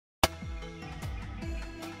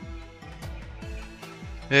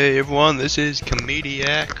Hey everyone, this is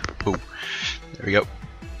comediac. Oh, there we go.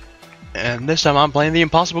 And this time I'm playing the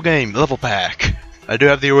impossible game, Level Pack. I do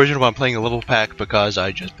have the original, but I'm playing the Level Pack because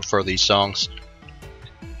I just prefer these songs.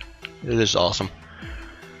 It is awesome.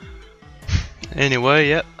 Anyway,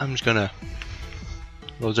 yep, I'm just gonna...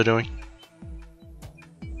 What was I doing?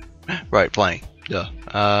 Right, playing. Duh.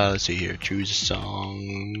 Let's see here. Choose a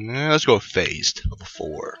song. Let's go with Phased, level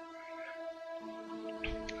 4.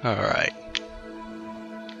 Alright.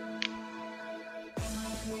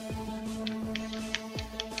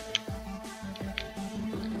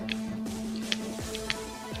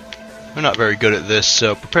 I'm not very good at this,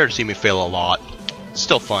 so prepare to see me fail a lot. It's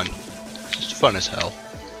still fun. It's just fun as hell.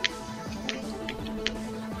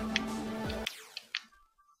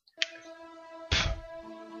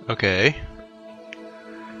 Okay.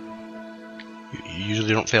 You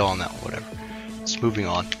usually don't fail on that one, whatever. It's moving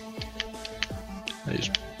on. I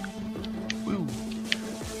just... Woo.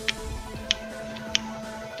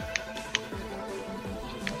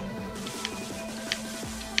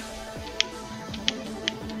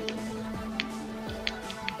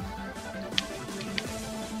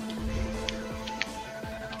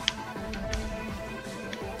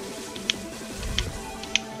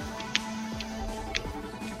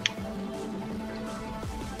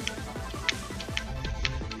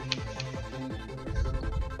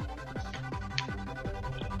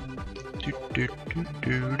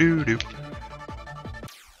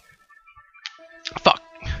 Fuck!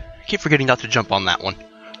 I keep forgetting not to jump on that one.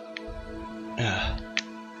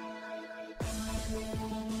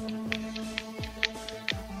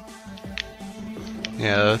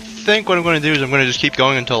 Yeah, I think what I'm going to do is I'm going to just keep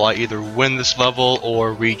going until I either win this level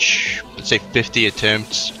or reach, let's say, 50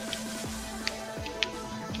 attempts.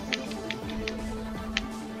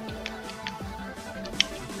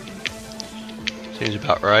 Seems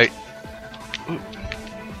about right.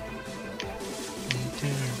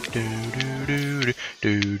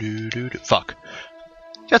 Fuck.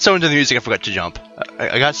 Got so into the music I forgot to jump.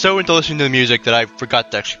 I got so into listening to the music that I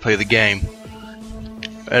forgot to actually play the game.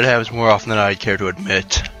 It happens more often than I'd care to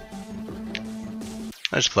admit.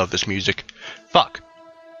 I just love this music. Fuck.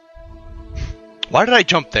 Why did I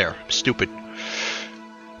jump there? I'm stupid.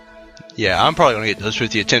 Yeah, I'm probably gonna get those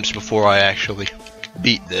 50 attempts before I actually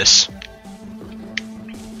beat this.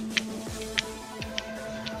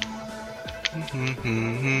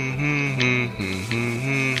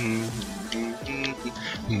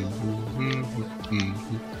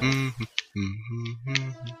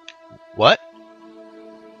 What?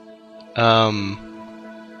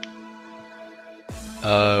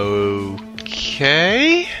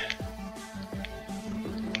 Okay.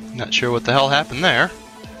 Not sure what the hell happened there.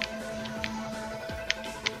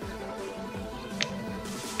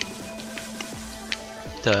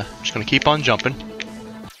 Just gonna keep on jumping.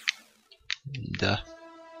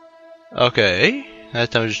 Okay,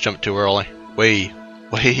 that time I just jumped too early. Way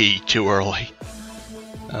too early.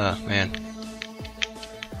 Man.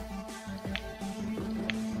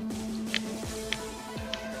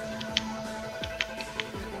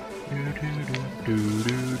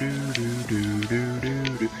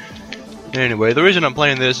 Anyway, the reason I'm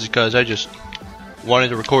playing this is because I just wanted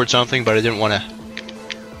to record something, but I didn't want it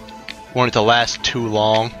to last too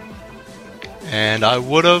long. And I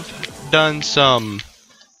would have done some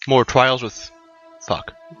more trials with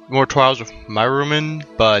my roomman,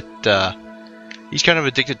 but he's kind of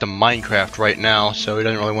addicted to Minecraft right now, so he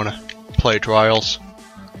doesn't really want to play trials.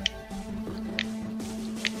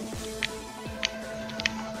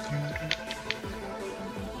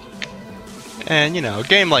 And you know, a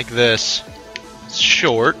game like this, it's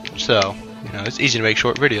short, so you know, it's easy to make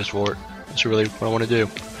short videos for it. That's really what I want to do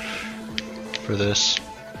for this.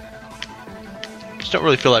 Just don't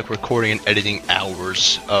really feel like recording and editing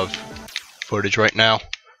hours of footage right now.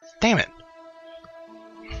 Damn it.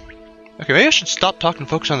 Okay, maybe I should stop talking and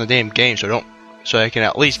focus on the damn game so I can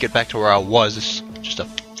at least get back to where I was just a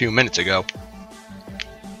few minutes ago.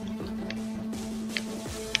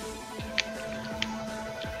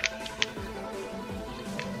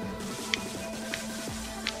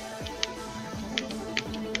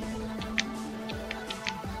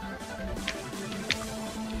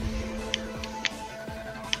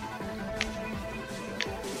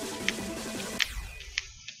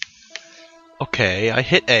 Okay, I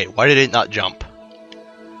hit A. Why did it not jump?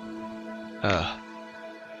 That's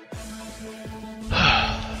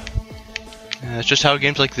just how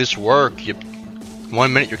games like this work.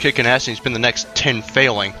 1 minute you're kicking ass and you spend the next 10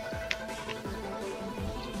 failing.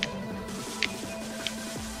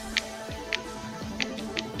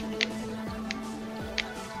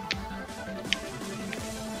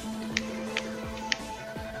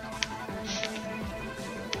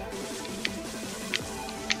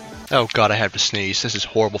 Oh god, I have to sneeze. This is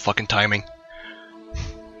horrible fucking timing.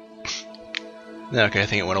 Okay, I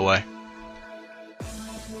think it went away.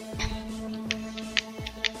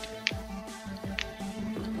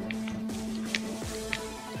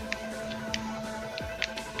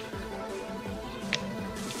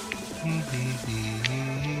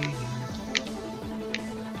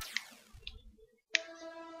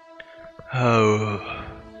 Oh,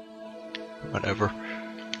 whatever.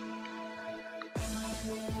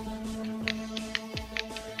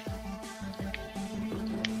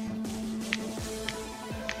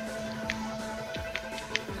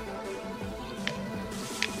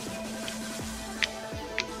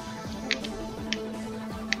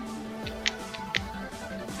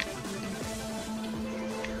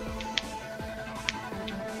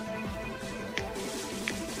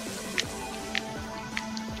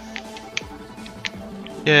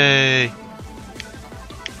 Yay!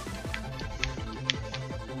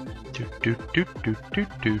 Do do do do do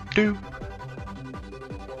do do.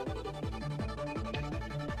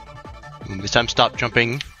 This time, stop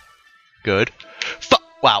jumping. Good.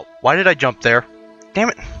 Wow! Why did I jump there? Damn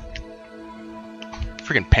it!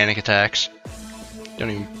 Freaking panic attacks.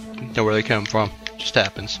 Don't even know where they come from. Just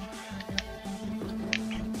happens.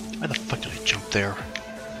 Why the fuck did I jump there?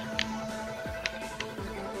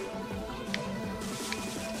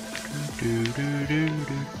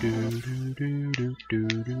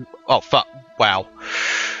 Oh fuck! Wow.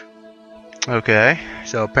 Okay,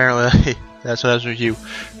 so apparently that's what happens when you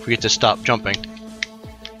forget to stop jumping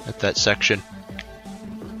at that section.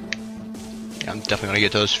 Yeah, I'm definitely gonna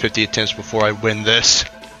get to those 50 attempts before I win this.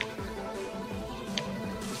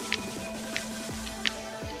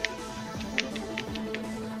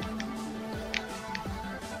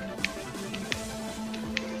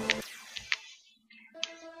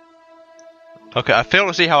 Okay, I fail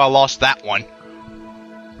to see how I lost that one.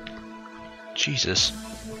 Jesus.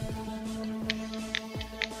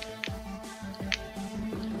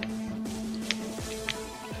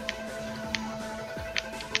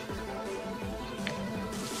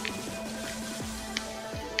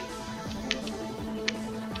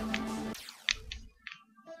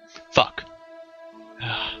 Fuck.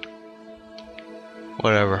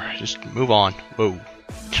 Whatever, just move on. Whoa.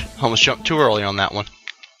 Almost jumped too early on that one.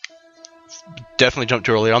 Definitely jumped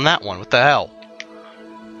too early on that one. What the hell?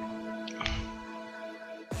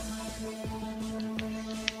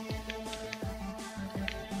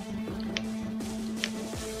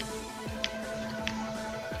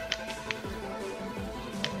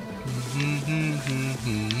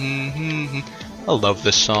 I love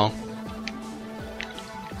this song.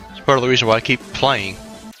 It's part of the reason why I keep playing.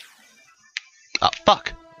 Ah,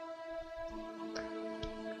 fuck.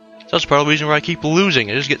 That's part of the reason why I keep losing.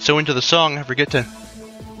 I just get so into the song I forget to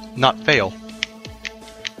not fail.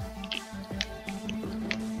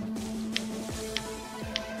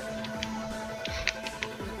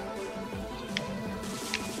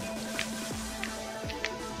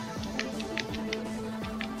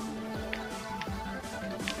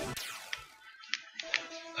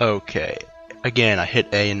 Okay. Again, I hit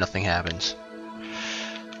A and nothing happens.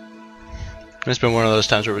 It's been one of those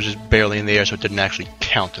times where it was just barely in the air, so it didn't actually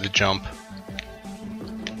count to the jump.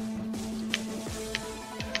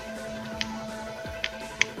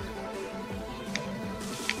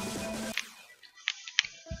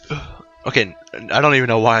 Okay, I don't even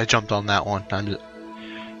know why I jumped on that one.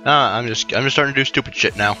 I'm just starting to do stupid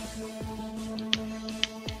shit now.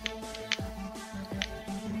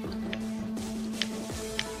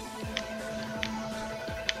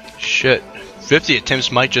 Shit, 50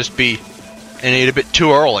 attempts might just be a bit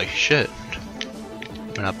too early. Shit.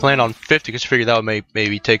 And I planned on 50 because I figured that would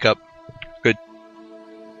maybe take up a good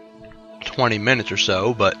 20 minutes or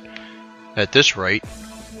so, but at this rate.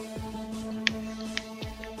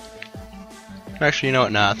 Actually, you know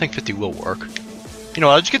what? Nah, I think 50 will work. You know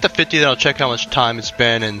what? I'll just get the 50, then I'll check how much time it's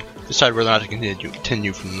been and decide whether or not to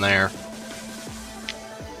continue from there.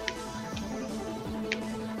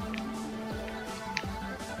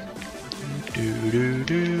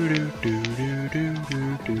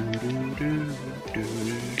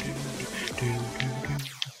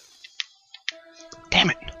 Damn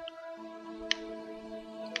it!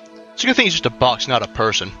 It's a good thing he's just a box, not a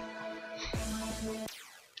person.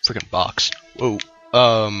 Freaking box. Whoa.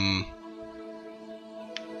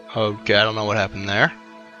 Okay, I don't know what happened there.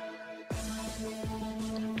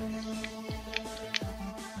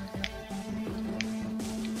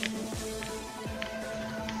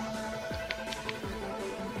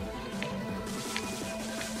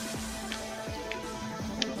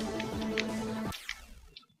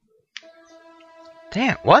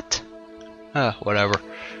 Damn, what? Whatever.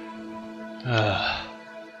 Trying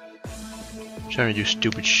to do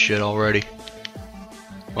stupid shit already.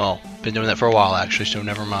 Well, been doing that for a while actually, so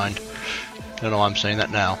never mind. I don't know why I'm saying that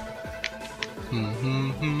now.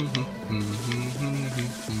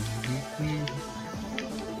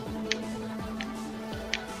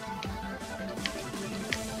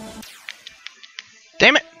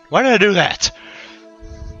 Damn it! Why did I do that?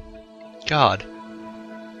 God.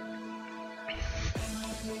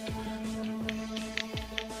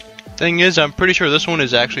 Thing is, I'm pretty sure this one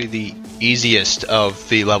is actually the easiest of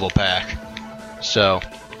the level pack. So,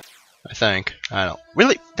 I think. I don't.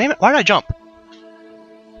 Really? Damn it, why did I jump?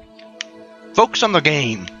 Focus on the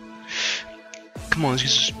game! Come on, let's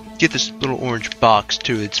just get this little orange box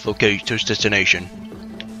to its location, to its destination.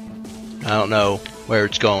 I don't know where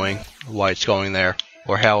it's going, or why it's going there,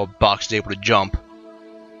 or how a box is able to jump.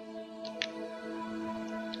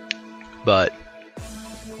 But,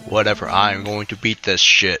 whatever, I'm going to beat this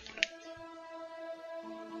shit.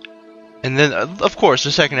 And then, of course,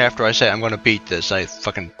 the second after I say I'm gonna beat this, I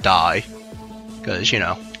fucking die. Because, you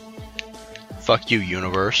know, fuck you,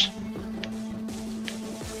 universe.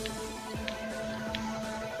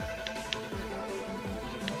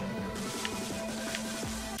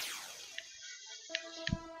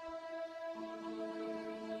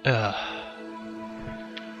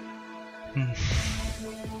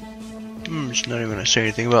 I'm just not even gonna say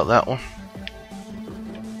anything about that one.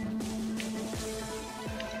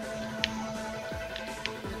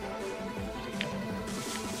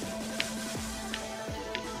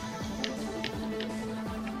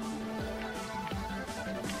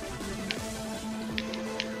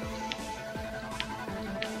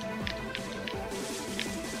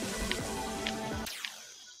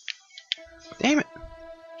 Damn it!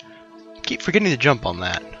 I keep forgetting to jump on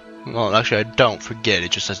that. Well, actually, I don't forget,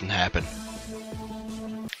 it just doesn't happen.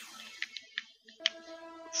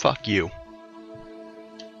 Fuck you.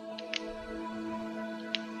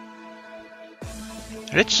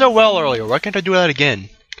 I did so well earlier, why can't I do that again?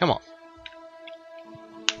 Come on.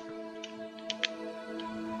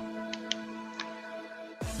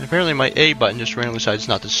 And apparently my A button just randomly decides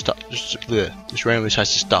not to stop, just randomly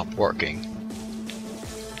decides to stop working.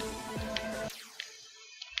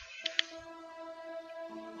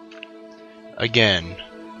 Again.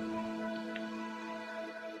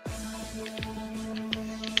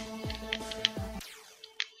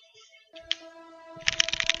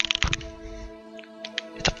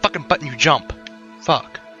 Hit the fucking button, you jump.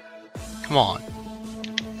 Fuck. Come on.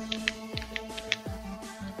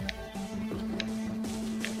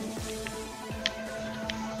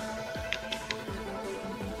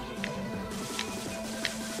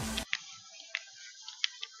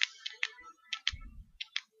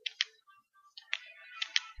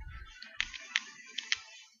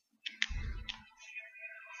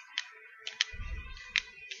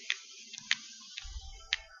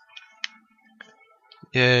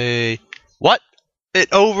 Yay. What?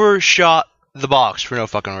 It overshot the box for no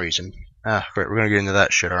fucking reason. Ah, great, we're gonna get into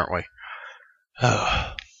that shit, aren't we?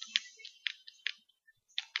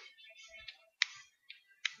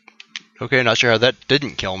 Okay, not sure how that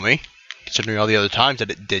didn't kill me, considering all the other times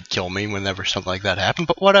that it did kill me whenever something like that happened,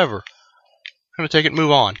 but whatever. I'm gonna take it and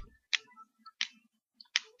move on.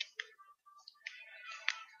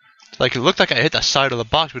 Like, it looked like I hit the side of the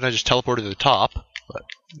box, but I just teleported to the top. But,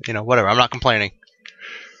 you know, whatever, I'm not complaining.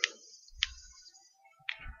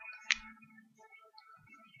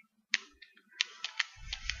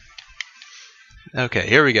 Okay,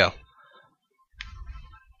 here we go.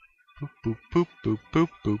 Boop, boop, boop, boop, boop,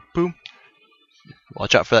 boop, boop.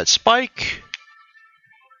 Watch out for that spike.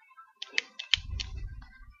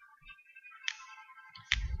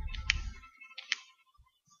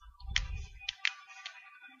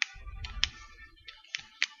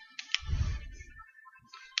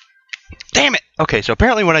 Damn it! Okay, so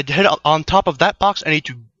apparently when I hit on top of that box, I need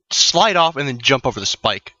to slide off and then jump over the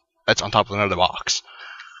spike that's on top of another box.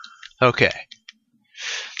 Okay.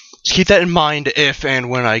 Just keep that in mind if and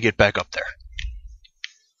when I get back up there.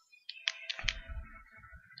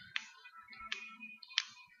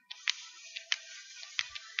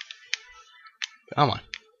 Come on.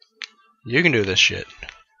 You can do this shit.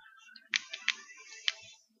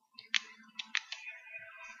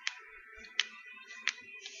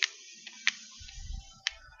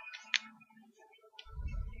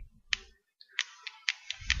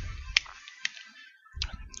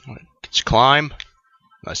 Let's climb.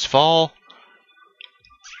 Nice fall.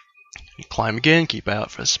 Climb again. Keep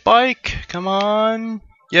out for the spike. Come on.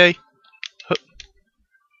 Yay. Hup.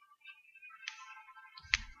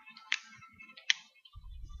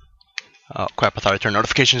 Oh crap, I thought I turned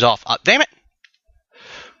notifications off. Damn it!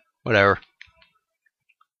 Whatever.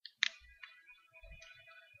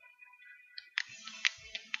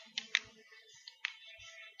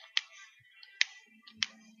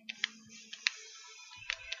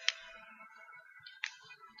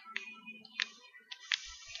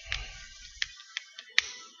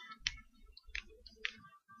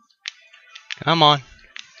 Come on.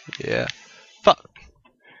 Yeah. Fuck.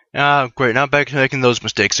 Ah, great. Now back to making those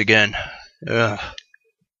mistakes again. Ugh.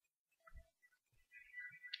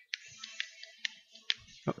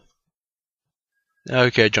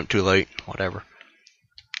 Okay, I jumped too late. Whatever.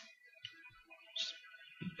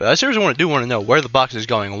 But I seriously want to know where the box is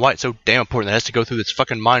going and why it's so damn important that it has to go through this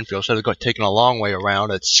fucking minefield instead of taking a long way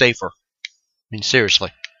around. It's safer. I mean,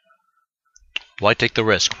 seriously. Why take the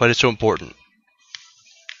risk? Why is it so important?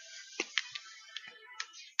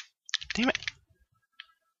 Damn it.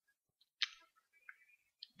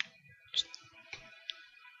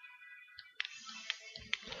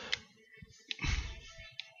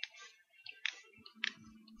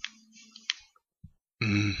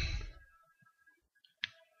 Mm.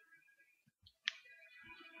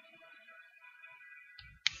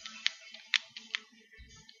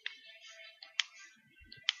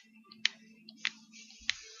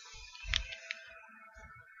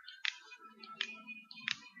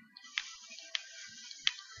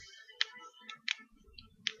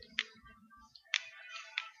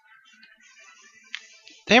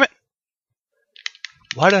 Damn it.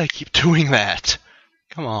 Why do I keep doing that?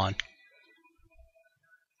 Come on.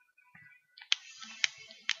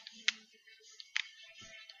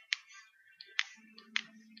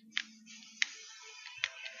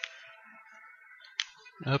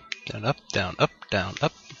 Up, down, up, down, up, down,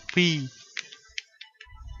 up. Whee.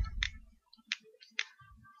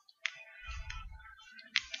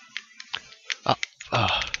 Up.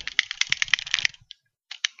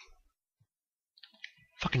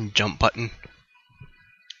 Fucking jump button.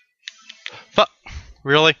 Fuck.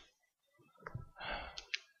 Really?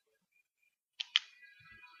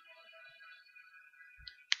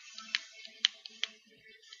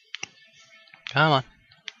 Come on.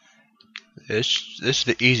 This is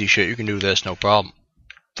the easy shit. You can do this, no problem.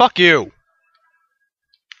 Fuck you!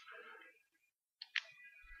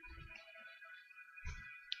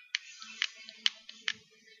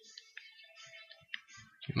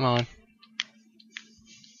 Come on.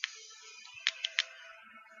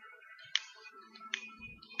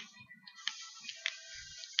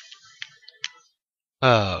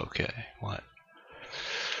 Okay, what?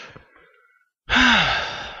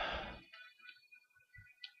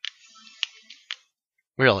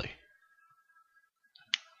 Really?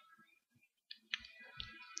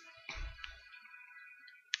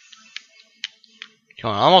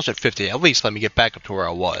 Come on, I'm almost at 50. At least let me get back up to where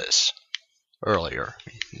I was earlier.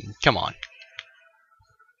 Come on.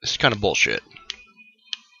 This is kind of bullshit.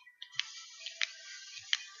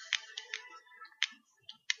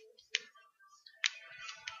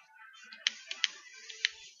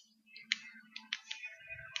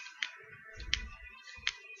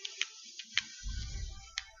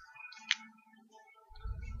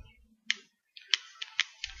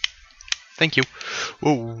 Thank you.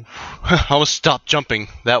 Ooh. I almost stopped jumping.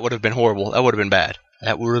 That would have been horrible. That would have been bad.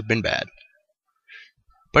 That would have been bad.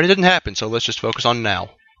 But it didn't happen, so let's just focus on now.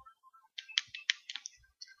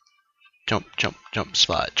 Jump, jump, jump,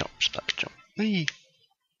 slide, jump, slide, jump. Whee.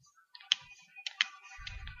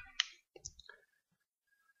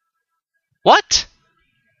 What?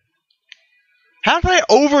 How did I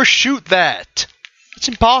overshoot that? It's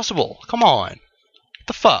impossible. Come on. What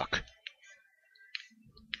the fuck?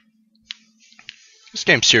 This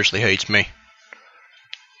game seriously hates me.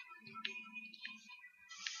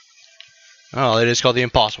 Oh, it is called the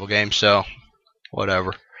Impossible game, so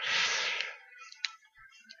whatever.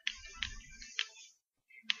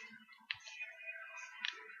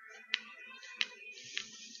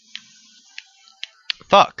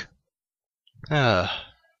 Fuck.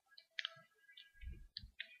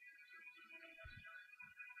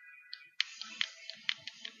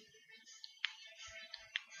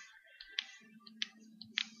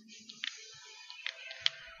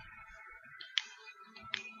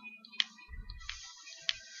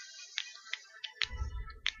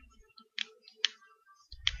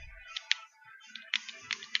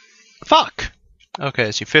 Fuck. Okay,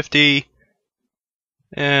 let's see, 50.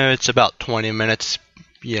 It's about 20 minutes.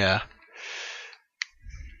 Yeah.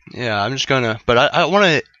 Yeah, I'm just gonna... But I want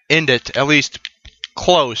to end it at least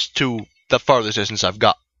close to the farthest distance I've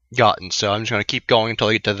gotten. So I'm just gonna keep going until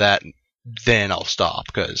I get to that. Then I'll stop.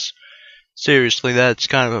 Because, seriously, that's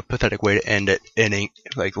kind of a pathetic way to end it.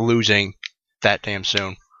 Like, losing that damn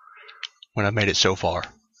soon. When I've made it so far.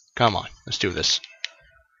 Come on, let's do this.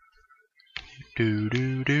 Do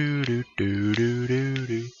do do do do do do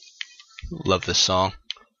do. Love this song.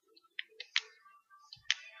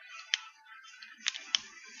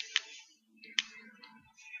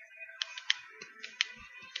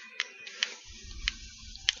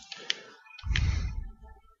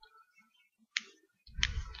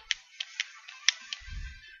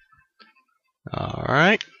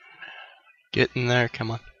 Alright. Get in there,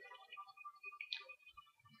 come on.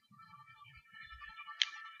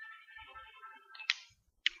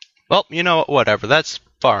 Well, you know what, whatever, that's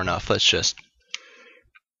far enough. Let's just...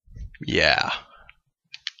 Yeah.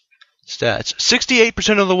 Stats.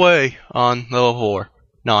 68% of the way on level 4.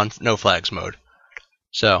 No flags mode.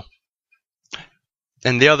 So.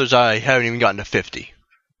 And the others I haven't even gotten to 50.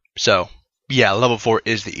 So, yeah, level 4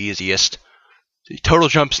 is the easiest. The total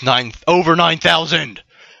jump's over 9,000!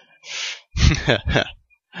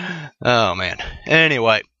 Oh, man.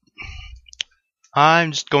 Anyway.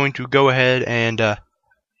 I'm just going to go ahead and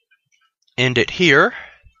end it here.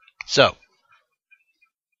 So.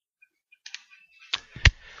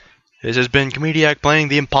 This has been Comediac playing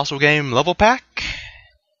the Impossible Game level pack.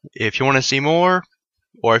 If you want to see more,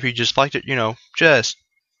 or if you just liked it, you know, just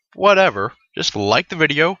whatever, just like the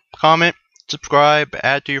video, comment, subscribe,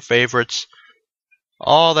 add to your favorites,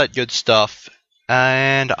 all that good stuff,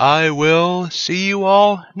 and I will see you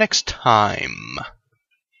all next time.